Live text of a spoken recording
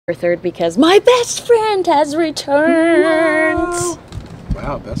3rd because my best friend has returned.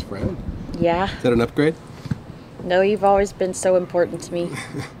 Wow, best friend. Yeah. Is that an upgrade? No, you've always been so important to me.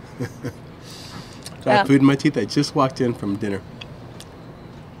 I have food in my teeth. I just walked in from dinner.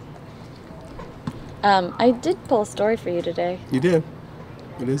 I did pull a story for you today. You did?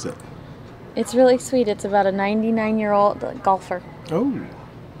 What is it? It's really sweet. It's about a 99-year-old golfer. Oh,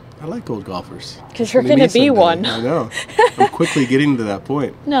 I like old golfers. Because you're going to be one. I know. I'm quickly getting to that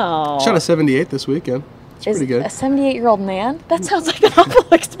point. No. Shot a 78 this weekend. It's pretty good. A 78-year-old man? That sounds like an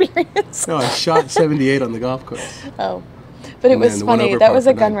awful experience. No, I shot 78 on the golf course. Oh. But it was funny. That was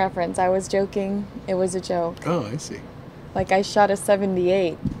a gun 9. reference. I was joking. It was a joke. Oh, I see. Like I shot a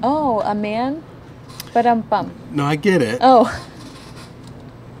 78. Oh, a man? But bum. No, I get it. Oh.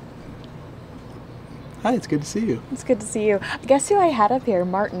 Hi, it's good to see you. It's good to see you. Guess who I had up here?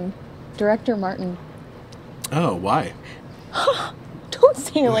 Martin. Director Martin. Oh, why? Don't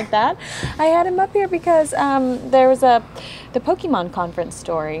say it like that. I had him up here because there was the Pokemon conference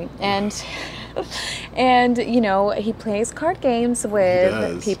story, and you know, he plays card games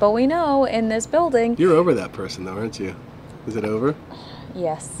with people we know in this building. You're over that person though, aren't you? Is it over?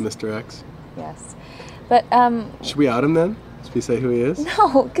 Yes. Mr. X? Yes. But should we out him then? Should we say who he is?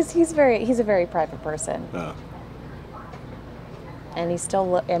 No, because he's a very private person. Oh. And he's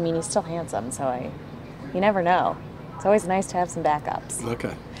still he's still handsome, so you never know. It's always nice to have some backups.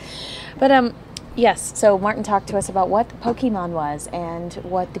 Okay. But yes, so Martin talked to us about what Pokemon was and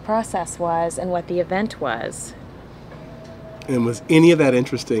what the process was and what the event was. And was any of that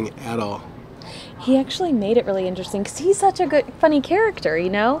interesting at all? He actually made it really interesting because he's such a good, funny character, you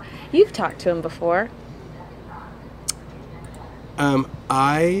know? You've talked to him before.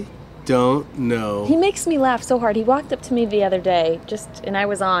 I don't know. He makes me laugh so hard. He walked up to me the other day, and I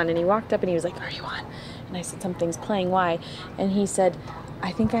was on, and he walked up and he was like, "Are you on?" And I said, "Something's playing, why?" And he said,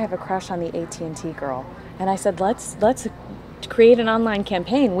 "I think I have a crush on the AT&T girl." And I said, let's create an online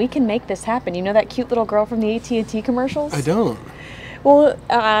campaign. We can make this happen. You know that cute little girl from the AT&T commercials? I don't. Well,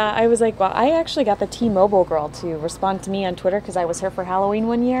 I was like, well, I actually got the T-Mobile girl to respond to me on Twitter because I was here for Halloween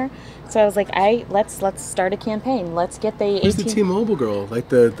one year. So I was like, let's start a campaign. Let's get the Who's the T-Mobile girl? Like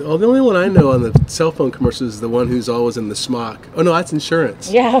the only one I know on the cell phone commercials is the one who's always in the smock. Oh no, that's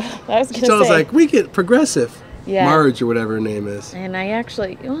insurance. Yeah, I was gonna say. So I was like, we get Progressive. Yeah. Marge or whatever her name is. And I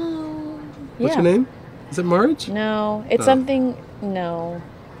actually, What's her name? Is it Marge? No, it's something. No.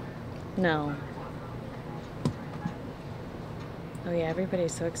 Oh yeah,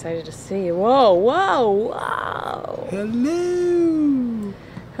 everybody's so excited to see you. Whoa. Hello.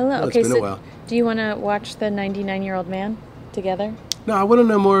 Hello. Oh, Okay, it's been a while. Do you want to watch the 99-year-old man together? No, I want to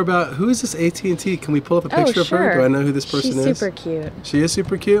know more about who is this AT&T. Can we pull up a picture of her? Do I know who this person is? She's super cute. She is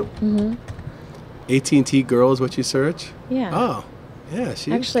super cute? Mm-hmm. AT&T girl is what you search? Yeah. Oh, yeah,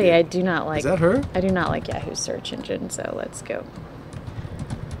 she Actually, is cute. I do not like... Is that her? I do not like Yahoo's search engine, so let's go.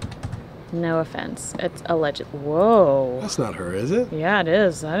 No offense. It's alleged. Whoa. That's not her, is it? Yeah, it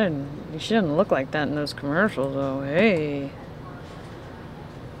is. She didn't look like that in those commercials, though. Hey.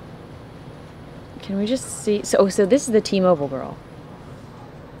 Can we just see? So this is the T-Mobile girl.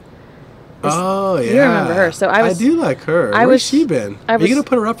 Oh, yeah. You remember her. So I do like her. Where's she been? Are you going to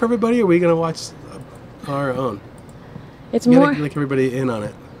put her up for everybody, or are we going to watch our own? It's you more... gotta like everybody in on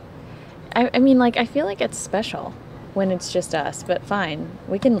it. I mean, like, I feel like it's special when it's just us, but fine.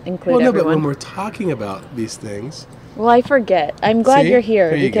 We can include everyone. But when we're talking about these things... Well, I forget. I'm glad you're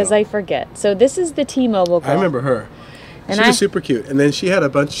here because I forget. So this is the T-Mobile girl. I remember her. And she was super cute. And then she had a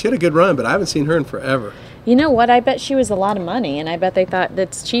good run, but I haven't seen her in forever. You know what? I bet she was a lot of money, and I bet they thought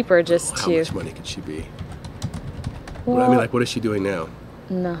that's cheaper just to... How much money could she be? Well, I mean, like, what is she doing now?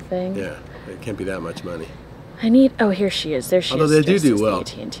 Nothing. Yeah, it can't be that much money. Oh, here she is. There she is. Although they do well.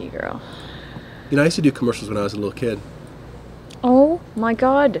 The AT&T girl. You know, I used to do commercials when I was a little kid. Oh, my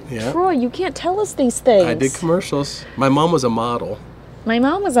God. Yeah. Troy, you can't tell us these things. I did commercials. My mom was a model. My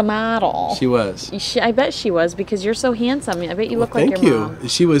mom was a model. She was. I bet she was because you're so handsome. I bet you look like your mom. Thank you.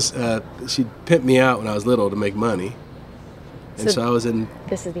 She was, she pimped me out when I was little to make money. And so I was in...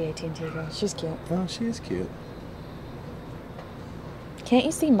 This is the AT&T girl. She's cute. Oh, she is cute. Can't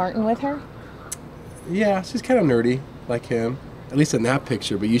you see Martin with her? Yeah, she's kind of nerdy, like him. At least in that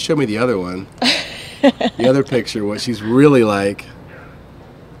picture, but you showed me the other one. The other picture, what she's really like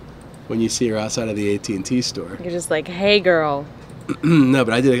when you see her outside of the AT&T store. You're just like, hey, girl. No,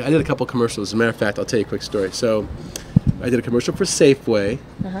 but I did a couple commercials. As a matter of fact, I'll tell you a quick story. So I did a commercial for Safeway,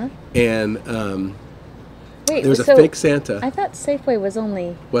 and there was a fake Santa. I thought Safeway was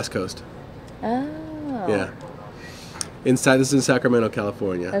only... West Coast. Oh. Yeah. This is in Sacramento,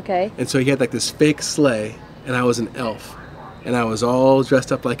 California. Okay. And so he had like this fake sleigh, and I was an elf. and I was all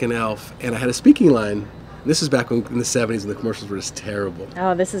dressed up like an elf, and I had a speaking line. This is back when, in the 70s, when the commercials were just terrible.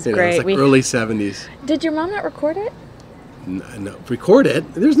 Oh, this is You know, great. it's like early 70s. Did your mom not record it? No, record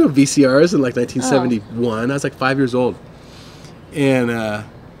it. There's no VCRs in like 1971. I was like 5 years old. And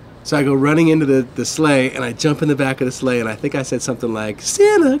so I go running into the sleigh, and I jump in the back of the sleigh, and I think I said something like,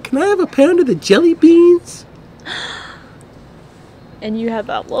 Santa, can I have a pound of the jelly beans? And you had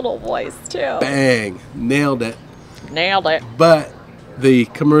that little voice, too. Bang. Nailed it. Nailed it. But the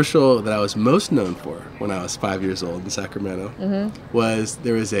commercial that I was most known for when I was 5 years old in Sacramento was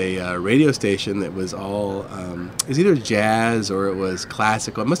there was a radio station that was all, it was either jazz or it was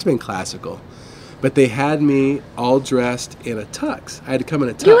classical. It must have been classical. But they had me all dressed in a tux. I had to come in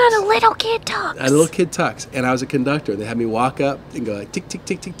a tux. You had a little kid tux. I had a little kid tux. And I was a conductor. They had me walk up and go like tick, tick,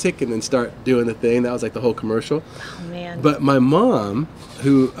 tick, tick, tick, and then start doing the thing. That was like the whole commercial. Oh, man. But my mom,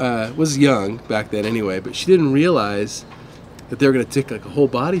 who was young back then anyway, but she didn't realize that they were going to take like a whole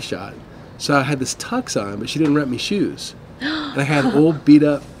body shot. So I had this tux on, but she didn't rent me shoes. And I had old beat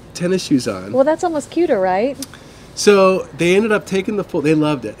up tennis shoes on. Well, that's almost cuter, right? So they ended up taking the full, they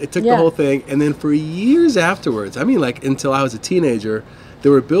loved it. It took the whole thing. And then for years afterwards, I mean like until I was a teenager,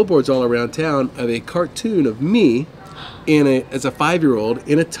 there were billboards all around town of a cartoon of me as a 5-year-old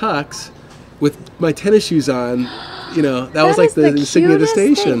in a tux with my tennis shoes on. You know, that was like the insignia of the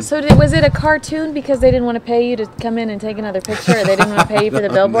station. So was it a cartoon because they didn't want to pay you to come in and take another picture, or they didn't want to pay you for the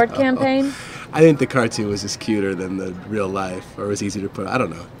billboard campaign? I think the cartoon was just cuter than the real life, or it was easier to put. I don't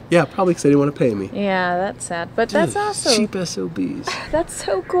know. Yeah, probably because they didn't want to pay me. Yeah, that's sad. But that's awesome. Cheap SOBs. That's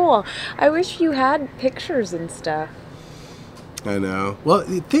so cool. I wish you had pictures and stuff. I know. Well,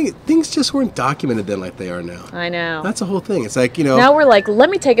 things just weren't documented then like they are now. I know. That's the whole thing. It's like, you know. Now we're like, let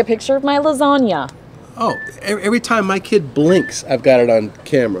me take a picture of my lasagna. Oh, every time my kid blinks, I've got it on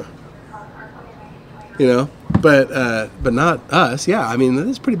camera. You know, but not us. Yeah, I mean,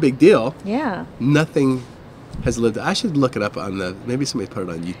 that's a pretty big deal. Yeah. Nothing has lived. I should look it up on maybe somebody put it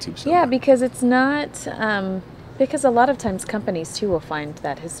on YouTube somewhere. Yeah, because it's not, because a lot of times companies too will find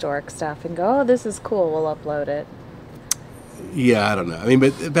that historic stuff and go, oh, this is cool, we'll upload it. Yeah, I don't know. I mean,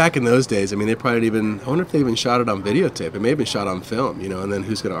 but back in those days, I mean, they probably I wonder if they even shot it on videotape. It may have been shot on film, you know, and then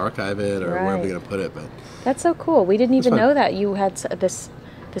who's going to archive it or where are we going to put it? But that's so cool. We didn't even know that you had this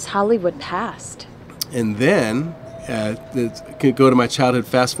Hollywood past. And then, could go to my childhood,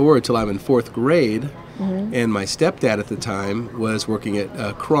 fast forward till I'm in 4th grade, and my stepdad at the time was working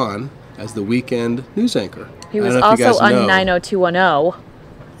at Cron as the weekend news anchor. He was also on 90210.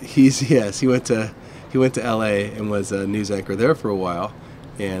 He went to L.A. and was a news anchor there for a while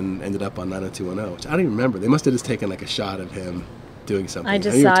and ended up on 90210, which I don't even remember. They must have just taken like a shot of him doing something. I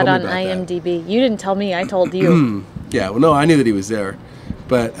just saw it on IMDb. You didn't tell me, I told you. Yeah, well, no, I knew that he was there.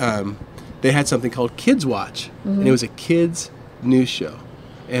 But they had something called Kids Watch, and it was a kids news show.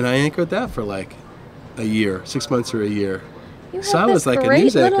 And I anchored that for like a year, 6 months or a year. So I was like a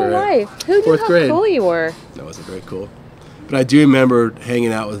news anchor life. Who knew how cool you were? That wasn't very cool. But I do remember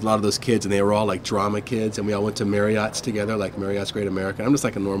hanging out with a lot of those kids, and they were all like drama kids, and we all went to Marriott's together, like Marriott's Great America. I'm just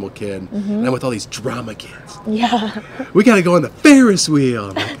like a normal kid, and I'm with all these drama kids. Yeah. We got to go on the Ferris wheel.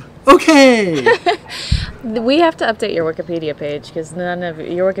 I'm like, okay. We have to update your Wikipedia page because none of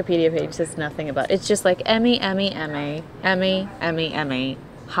your Wikipedia page says nothing about it. It's just like Emmy,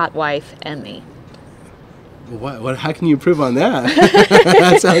 hot wife, Emmy. What? How can you improve on that?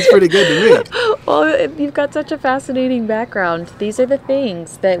 That sounds pretty good to me. Well, you've got such a fascinating background. These are the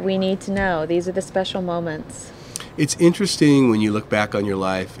things that we need to know. These are the special moments. It's interesting when you look back on your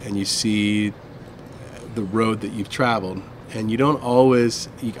life and you see the road that you've traveled, and you don't always,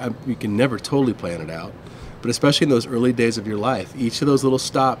 you can never totally plan it out, but especially in those early days of your life, each of those little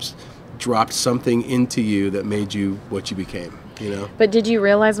stops dropped something into you that made you what you became. You know? But did you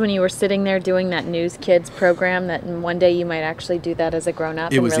realize when you were sitting there doing that News Kids program that one day you might actually do that as a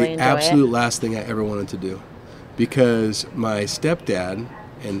grown-up and really enjoy it? It was the absolute last thing I ever wanted to do, because my stepdad,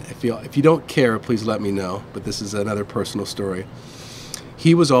 and if you don't care, please let me know, but this is another personal story.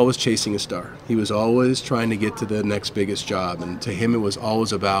 He was always chasing a star. He was always trying to get to the next biggest job, and to him it was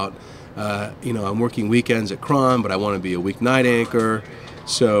always about, I'm working weekends at Cron, but I want to be a weeknight anchor.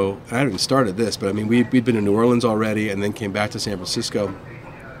 So I hadn't even started this, but I mean, we'd been in New Orleans already and then came back to San Francisco.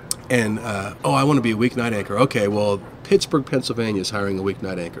 And, I want to be a weeknight anchor. Okay, well, Pittsburgh, Pennsylvania is hiring a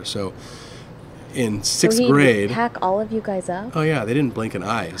weeknight anchor. So in 6th grade... Would pack all of you guys up? Oh, yeah, they didn't blink an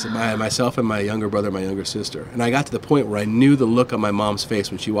eye. So myself and my younger brother, my younger sister. And I got to the point where I knew the look on my mom's face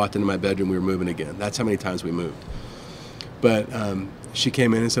when she walked into my bedroom we were moving again. That's how many times we moved. But she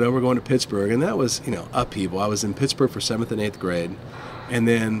came in and said, we're going to Pittsburgh. And that was, upheaval. I was in Pittsburgh for 7th and 8th grade. And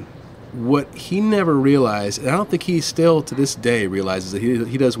then what he never realized, and I don't think he still to this day realizes that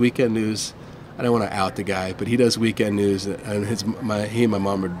he does weekend news. I don't want to out the guy, but he does weekend news, and he and my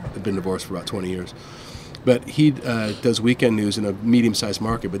mom have been divorced for about 20 years. But he does weekend news in a medium-sized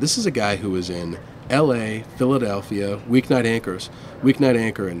market. But this is a guy who was in L.A., Philadelphia, weeknight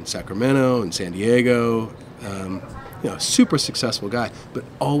anchor in Sacramento and San Diego. Super successful guy, but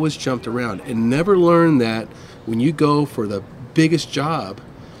always jumped around and never learned that when you go for the biggest job,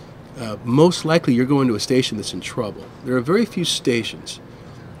 most likely you're going to a station that's in trouble. There are very few stations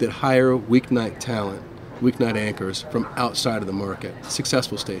that hire weeknight talent, weeknight anchors from outside of the market,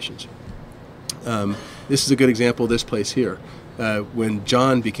 successful stations. This is a good example of this place here. When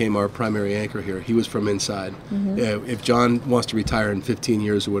John became our primary anchor here, he was from inside. If John wants to retire in 15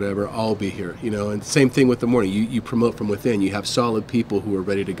 years or whatever, I'll be here. And same thing with the morning. You promote from within. You have solid people who are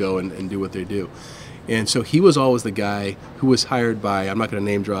ready to go and do what they do. And so he was always the guy who was hired by, I'm not going to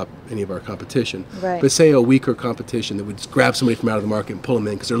name drop any of our competition, right, but say a weaker competition that would grab somebody from out of the market and pull them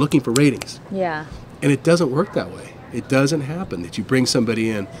in because they're looking for ratings. Yeah. And it doesn't work that way. It doesn't happen that you bring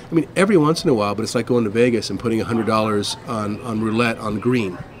somebody in. I mean, every once in a while, but it's like going to Vegas and putting $100 on roulette on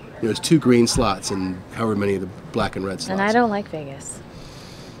green. It's 2 green slots and however many of the black and red slots. And I don't like Vegas.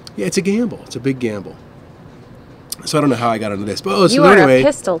 Yeah, it's a gamble. It's a big gamble. So I don't know how I got into this. But you are a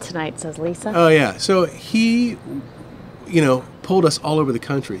pistol tonight, says Lisa. Oh, yeah. So he, pulled us all over the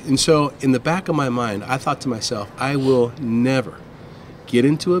country. And so in the back of my mind, I thought to myself, I will never get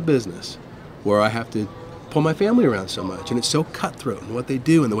into a business where I have to pull my family around so much. And it's so cutthroat in what they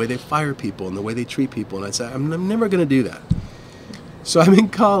do and the way they fire people and the way they treat people. And I said, I'm never going to do that. So I'm in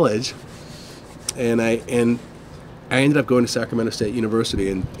college, and I ended up going to Sacramento State University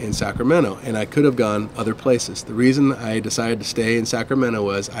in Sacramento, and I could have gone other places. The reason I decided to stay in Sacramento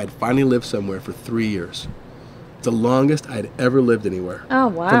was I'd finally lived somewhere for 3 years. It's the longest I'd ever lived anywhere. Oh,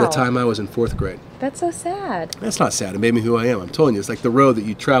 wow. From the time I was in 4th grade. That's so sad. That's not sad. It made me who I am. I'm telling you, it's like the road that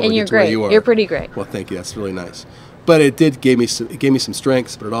you travel to get to where you are. You're pretty great. Well, thank you. That's really nice. But it gave me some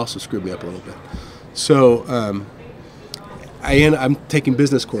strengths, but it also screwed me up a little bit. So I'm taking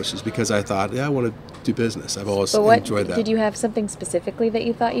business courses because I thought, I want to do business. I've always enjoyed that. Did you have something specifically that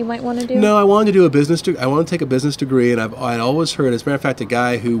you thought you might want to do? No, I wanted to do I wanted to take a business degree, and I'd always heard, as a matter of fact, a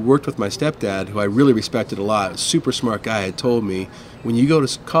guy who worked with my stepdad, who I really respected a lot, a super smart guy, had told me, when you go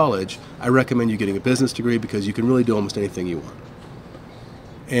to college, I recommend you getting a business degree because you can really do almost anything you want.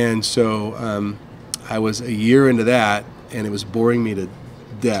 And so I was a year into that, and it was boring me to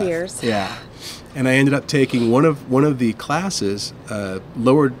death. Tears. Yeah. And I ended up taking one of the classes,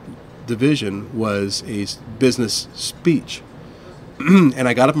 lower division, was a business speech. And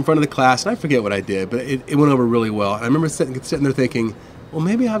I got up in front of the class, and I forget what I did, but it went over really well. And I remember sitting there thinking, well,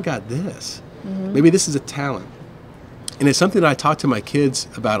 maybe I've got this. Mm-hmm. Maybe this is a talent. And it's something that I talk to my kids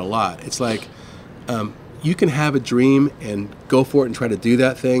about a lot. It's like, you can have a dream and go for it and try to do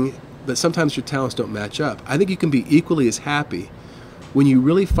that thing, but sometimes your talents don't match up. I think you can be equally as happy when you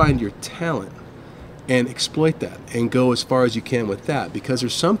really find your talent and exploit that and go as far as you can with that, because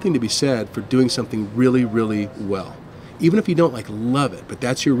there's something to be said for doing something really, really well. Even if you don't love it, but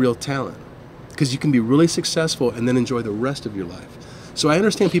that's your real talent, because you can be really successful and then enjoy the rest of your life. So I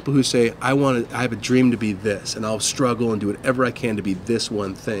understand people who say, I have a dream to be this, and I'll struggle and do whatever I can to be this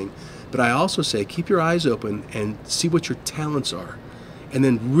one thing. But I also say, keep your eyes open and see what your talents are, and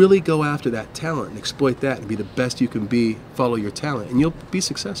then really go after that talent and exploit that and be the best you can be, follow your talent, and you'll be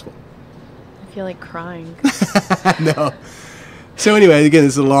successful. I feel like crying. No. So anyway, again,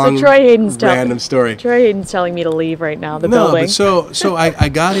 it's a long, random story. Troy Hayden's telling me to leave right now, the building. But so I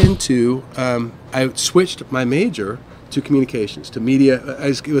got into, I switched my major to communications, to media.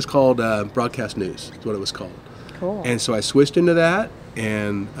 It was called broadcast news. That's what it was called. Cool. And so I switched into that.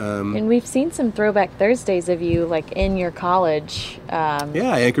 And we've seen some Throwback Thursdays of you, in your college.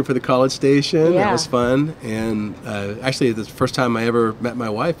 Yeah, I anchored for the college station. Yeah. That was fun. And actually, the first time I ever met my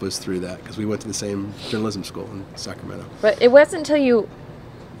wife was through that, because we went to the same journalism school in Sacramento. But it wasn't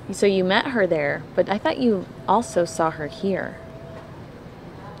until you met her there, but I thought you also saw her here.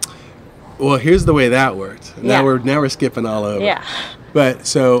 Well, here's the way that worked. Now we're skipping all over. Yeah. But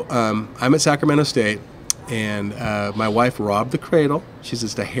so I'm at Sacramento State. And my wife robbed the cradle. She's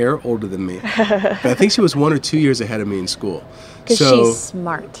just a hair older than me. But I think she was 1 or 2 years ahead of me in school. Because she's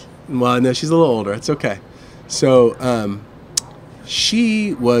smart. Well, no, she's a little older. It's okay. So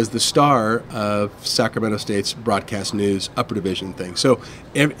she was the star of Sacramento State's broadcast news upper division thing. So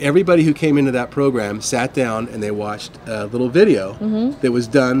everybody who came into that program sat down and they watched a little video that was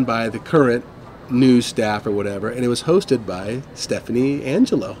done by the current news staff or whatever, and it was hosted by Stephanie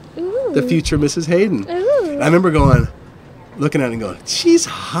Angelo, the future Mrs. Hayden. Ooh. And I remember going, looking at it and going, she's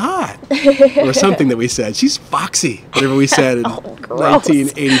hot, or something that we said. She's foxy, whatever we said in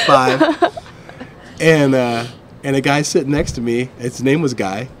 1985. And a guy sitting next to me, his name was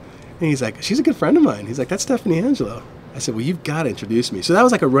Guy, and he's like, she's a good friend of mine. He's like, that's Stephanie Angelo. I said, well, you've got to introduce me. So that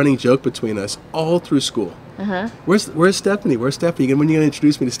was like a running joke between us all through school. Where's Stephanie? Where's Stephanie? When are you going to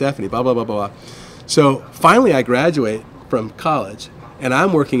introduce me to Stephanie? Blah, blah, blah, blah, blah. So finally I graduate from college, and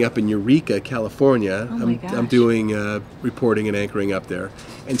I'm working up in Eureka, California. I'm doing reporting and anchoring up there.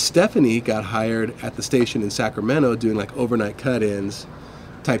 And Stephanie got hired at the station in Sacramento doing like overnight cut-ins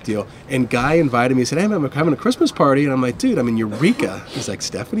type deal. And Guy invited me. He said, hey, I'm having a Christmas party. And I'm like, dude, I'm in Eureka. He's like,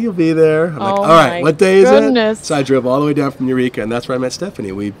 Stephanie will be there. I'm like, all right, what day is it? So I drove all the way down from Eureka, and that's where I met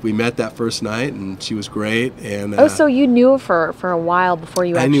Stephanie. We met that first night, and she was great. And so you knew of her for a while before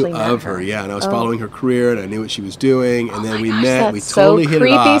you actually met her. I knew of her, yeah. And I was following her career, and I knew what she was doing. And then we met. We totally hit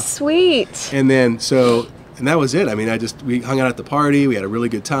it off. Creepy sweet. And then and that was it. I mean, we hung out at the party. We had a really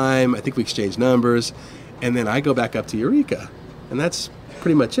good time. I think we exchanged numbers. And then I go back up to Eureka, and that's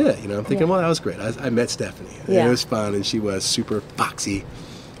pretty much it. I'm thinking, well, that was great. I met Stephanie. And it was fun, and she was super foxy,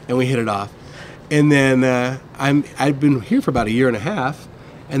 and we hit it off. And then I'd been here for about a year and a half,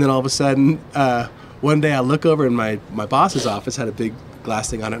 and then all of a sudden, one day I look over in my boss's office, had a big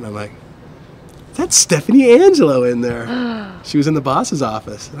glass thing on it, and I'm like, that's Stephanie Angelo in there. She was in the boss's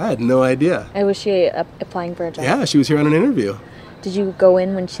office. I had no idea. And was she applying for a job? Yeah, she was here on an interview. Did you go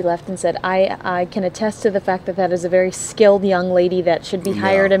in when she left and said, I can attest to the fact that is a very skilled young lady that should be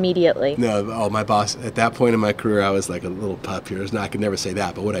hired immediately? No, my boss, at that point in my career, I was like a little pup here. I could never say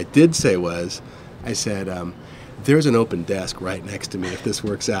that. But what I did say was, I said, there's an open desk right next to me if this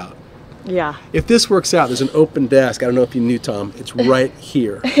works out. Yeah. If this works out, there's an open desk. I don't know if you knew, Tom. It's right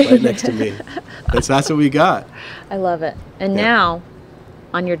here, right next to me. That's what we got. I love it. And now,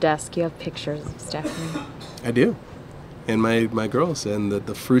 on your desk, you have pictures of Stephanie. I do. And my girls, and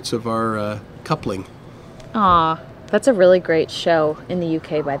the fruits of our coupling. Aw, that's a really great show in the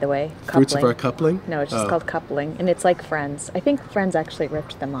UK, by the way. Coupling. Fruits of our coupling? No, it's just called Coupling, and it's like Friends. I think Friends actually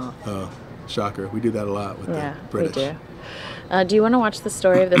ripped them off. Oh, shocker. We do that a lot with the British. We do. Do you want to watch the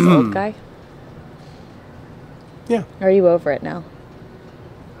story of this old guy? Yeah. Or are you over it now?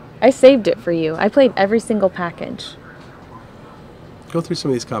 I saved it for you. I played every single package. Go through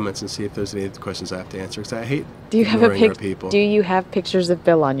some of these comments and see if there's any questions I have to answer, because I hate Do you have people. Do you have pictures of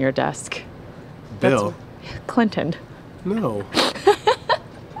Bill on your desk? Bill? Clinton. No.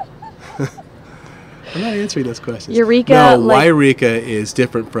 I'm not answering those questions. Eureka? No, Wairika is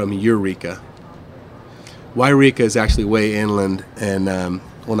different from Eureka. Wairika is actually way inland, and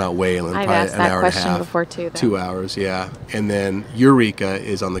well, not way inland, I've probably asked an that hour and a question half. Before too, though. 2 hours, yeah. And then Eureka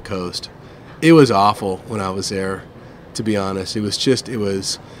is on the coast. It was awful when I was there, to be honest. It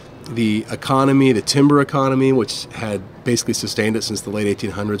was the economy, the timber economy, which had basically sustained it since the late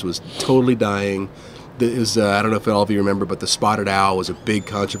 1800s, was totally dying. It was, I don't know if all of you remember, but the spotted owl was a big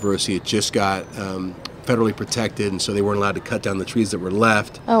controversy. It just got federally protected, and so they weren't allowed to cut down the trees that were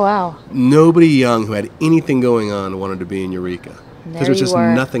left. Oh, wow. Nobody young who had anything going on wanted to be in Eureka, because there was just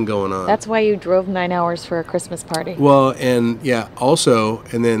nothing going on. That's why you drove 9 hours for a Christmas party. Well, and yeah, also,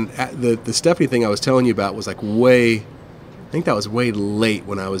 and then the Stephanie thing I was telling you about was like I think that was way late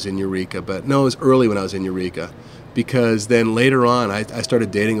when I was in Eureka, but no, it was early when I was in Eureka, because then later on I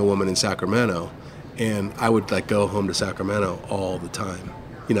started dating a woman in Sacramento, and I would like go home to Sacramento all the time,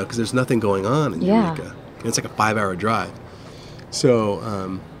 because there's nothing going on in Eureka. And it's like a 5-hour drive.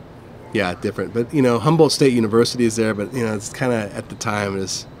 So, yeah, different. But, Humboldt State University is there, but, it's kind of at the time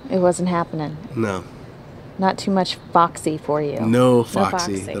it wasn't happening. No. Not too much Foxy for you. No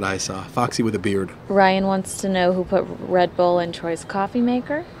Foxy that I saw. Foxy with a beard. Ryan wants to know who put Red Bull in Troy's coffee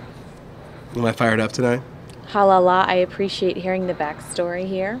maker. Am I fired up tonight? Halala, I appreciate hearing the backstory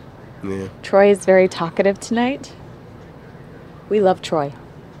here. Yeah. Troy is very talkative tonight. We love Troy.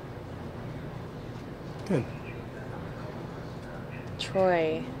 Good.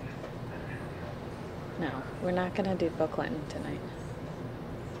 Troy. No, we're not going to do Bill Clinton tonight.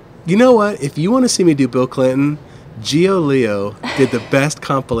 You know what? If you want to see me do Bill Clinton, Gio Leo did the best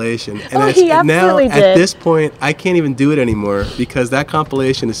compilation. And he absolutely did. At this point, I can't even do it anymore because that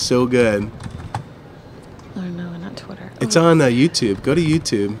compilation is so good. Oh, no, not Twitter. It's on YouTube. Go to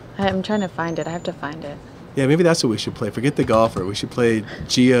YouTube. I'm trying to find it. I have to find it. Yeah, maybe that's what we should play. Forget the golfer. We should play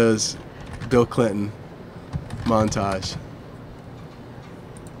Gio's Bill Clinton montage.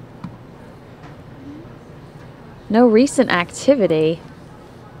 No recent activity.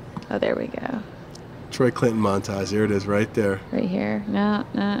 Oh, there we go. Troy Clinton montage. There it is, right there. Right here. No.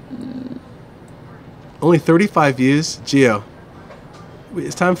 Only 35 views. Gio,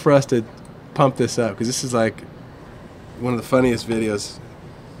 it's time for us to pump this up because this is like one of the funniest videos.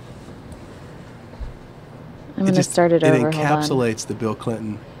 I'm going to start it over. It encapsulates the Bill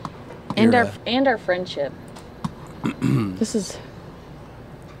Clinton era. And our friendship. This is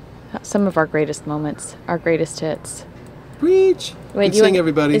some of our greatest moments, our greatest hits. Preach. Wait, sing,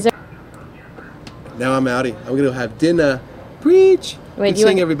 everybody. Now I'm outie. I'm going to have dinner. Preach. Wait,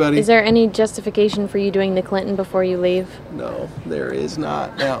 sing, everybody. Is there any justification for you doing the Clinton before you leave? No, there is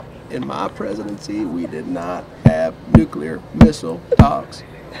not. Now, in my presidency, we did not have nuclear missile talks.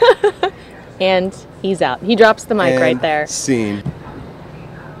 And he's out. He drops the mic right there. Scene.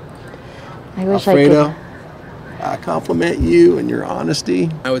 I wish Alfredo, I compliment you and your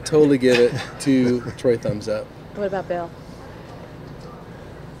honesty. I would totally give it 2 Troy thumbs up. What about Bill?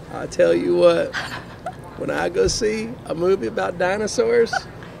 I tell you what, when I go see a movie about dinosaurs,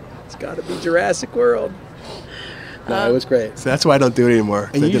 it's got to be Jurassic World. No, it was great. So that's why I don't do it anymore.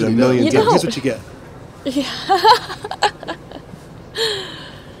 I did a million times. Here's what you get. Yeah.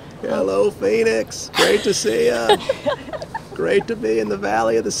 Hello, Phoenix. Great to see ya. Great to be in the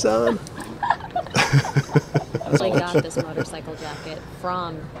Valley of the Sun. I got this motorcycle jacket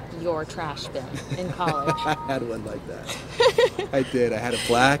from your trash bin in college. I had one like that. I did. I had it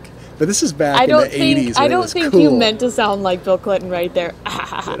black. But this is back in the 80s. I don't think you meant to sound like Bill Clinton right there.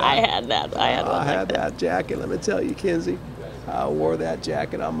 I had that. I had that jacket. Let me tell you, Kenzie. I wore that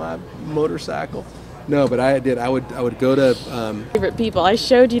jacket on my motorcycle. No, but I did. I would go to favorite people. I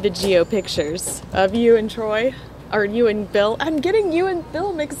showed you the geo pictures of you and Troy, or you and Bill. I'm getting you and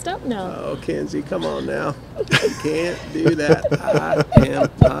Bill mixed up now. Oh, Kenzie, come on now. You can't do that. I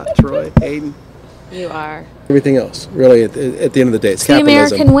am not Troy. Hayden. You are. Everything else, really, at the end of the day, it's the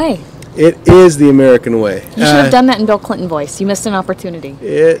capitalism. American way. It is the American way. You should have done that in Bill Clinton voice. You missed an opportunity.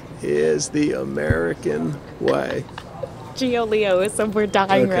 It is the American way. Geo Leo is somewhere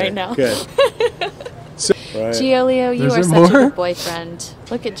dying right now. Good. So, right. Geo Leo, you are such a good boyfriend.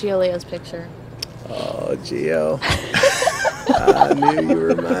 Look at Geo Leo's picture. Oh, Geo. I knew you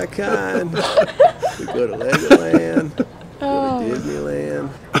were my kind. We go to Legoland. Go to Disneyland.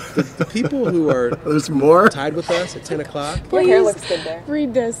 The people who are tied with us at 10 o'clock. Your hair looks good there.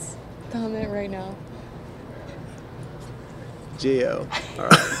 Read this comment right now. Geo. All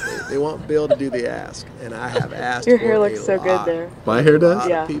right. They want Bill to do the ask, and I have asked. Your hair looks so good there. My hair does?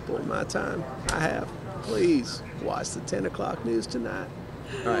 Yeah. People in my time. I have. Please watch the 10 o'clock news tonight.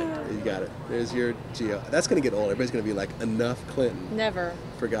 All right, you got it. There's your Geo. That's going to get old. Everybody's going to be like, enough Clinton. Never.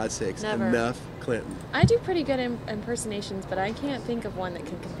 For God's sakes, Never. Enough Clinton. I do pretty good impersonations, but I can't think of one that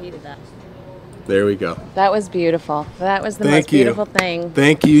can compete with that. There we go. That was beautiful. That was the most beautiful thing.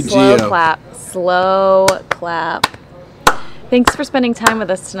 Thank you, Slow Geo. clap. Slow clap. Thanks for spending time with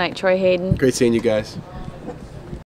us tonight, Troy Hayden. Great seeing you guys.